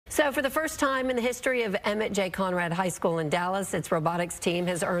So for the first time in the history of Emmett J. Conrad High School in Dallas, its robotics team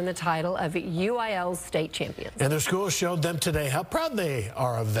has earned the title of UIL state champions. And their school showed them today how proud they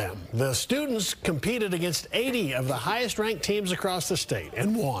are of them. The students competed against 80 of the highest ranked teams across the state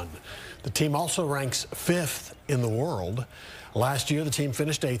and won. The team also ranks 5th in the world. Last year, the team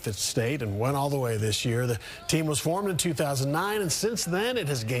finished 8th at state and went all the way this year. The team was formed in 2009, and since then, it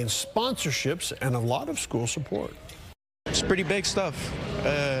has gained sponsorships and a lot of school support. It's pretty big stuff,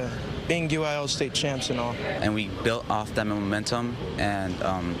 being UIL state champs and all. And we built off that momentum and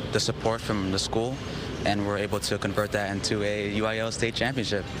the support from the school, and we're able to convert that into a UIL state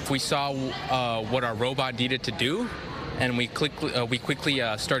championship. We saw what our robot needed to do, and we quickly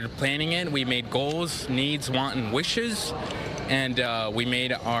started planning it. We made goals, needs, wants, and wishes, and we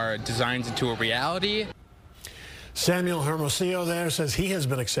made our designs into a reality. Samuel Hermosillo there says he has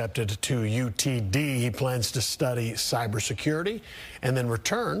been accepted to UTD. He plans to study cybersecurity and then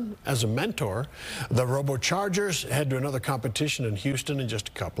return as a mentor. The RoboChargers head to another competition in Houston in just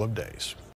a couple of days.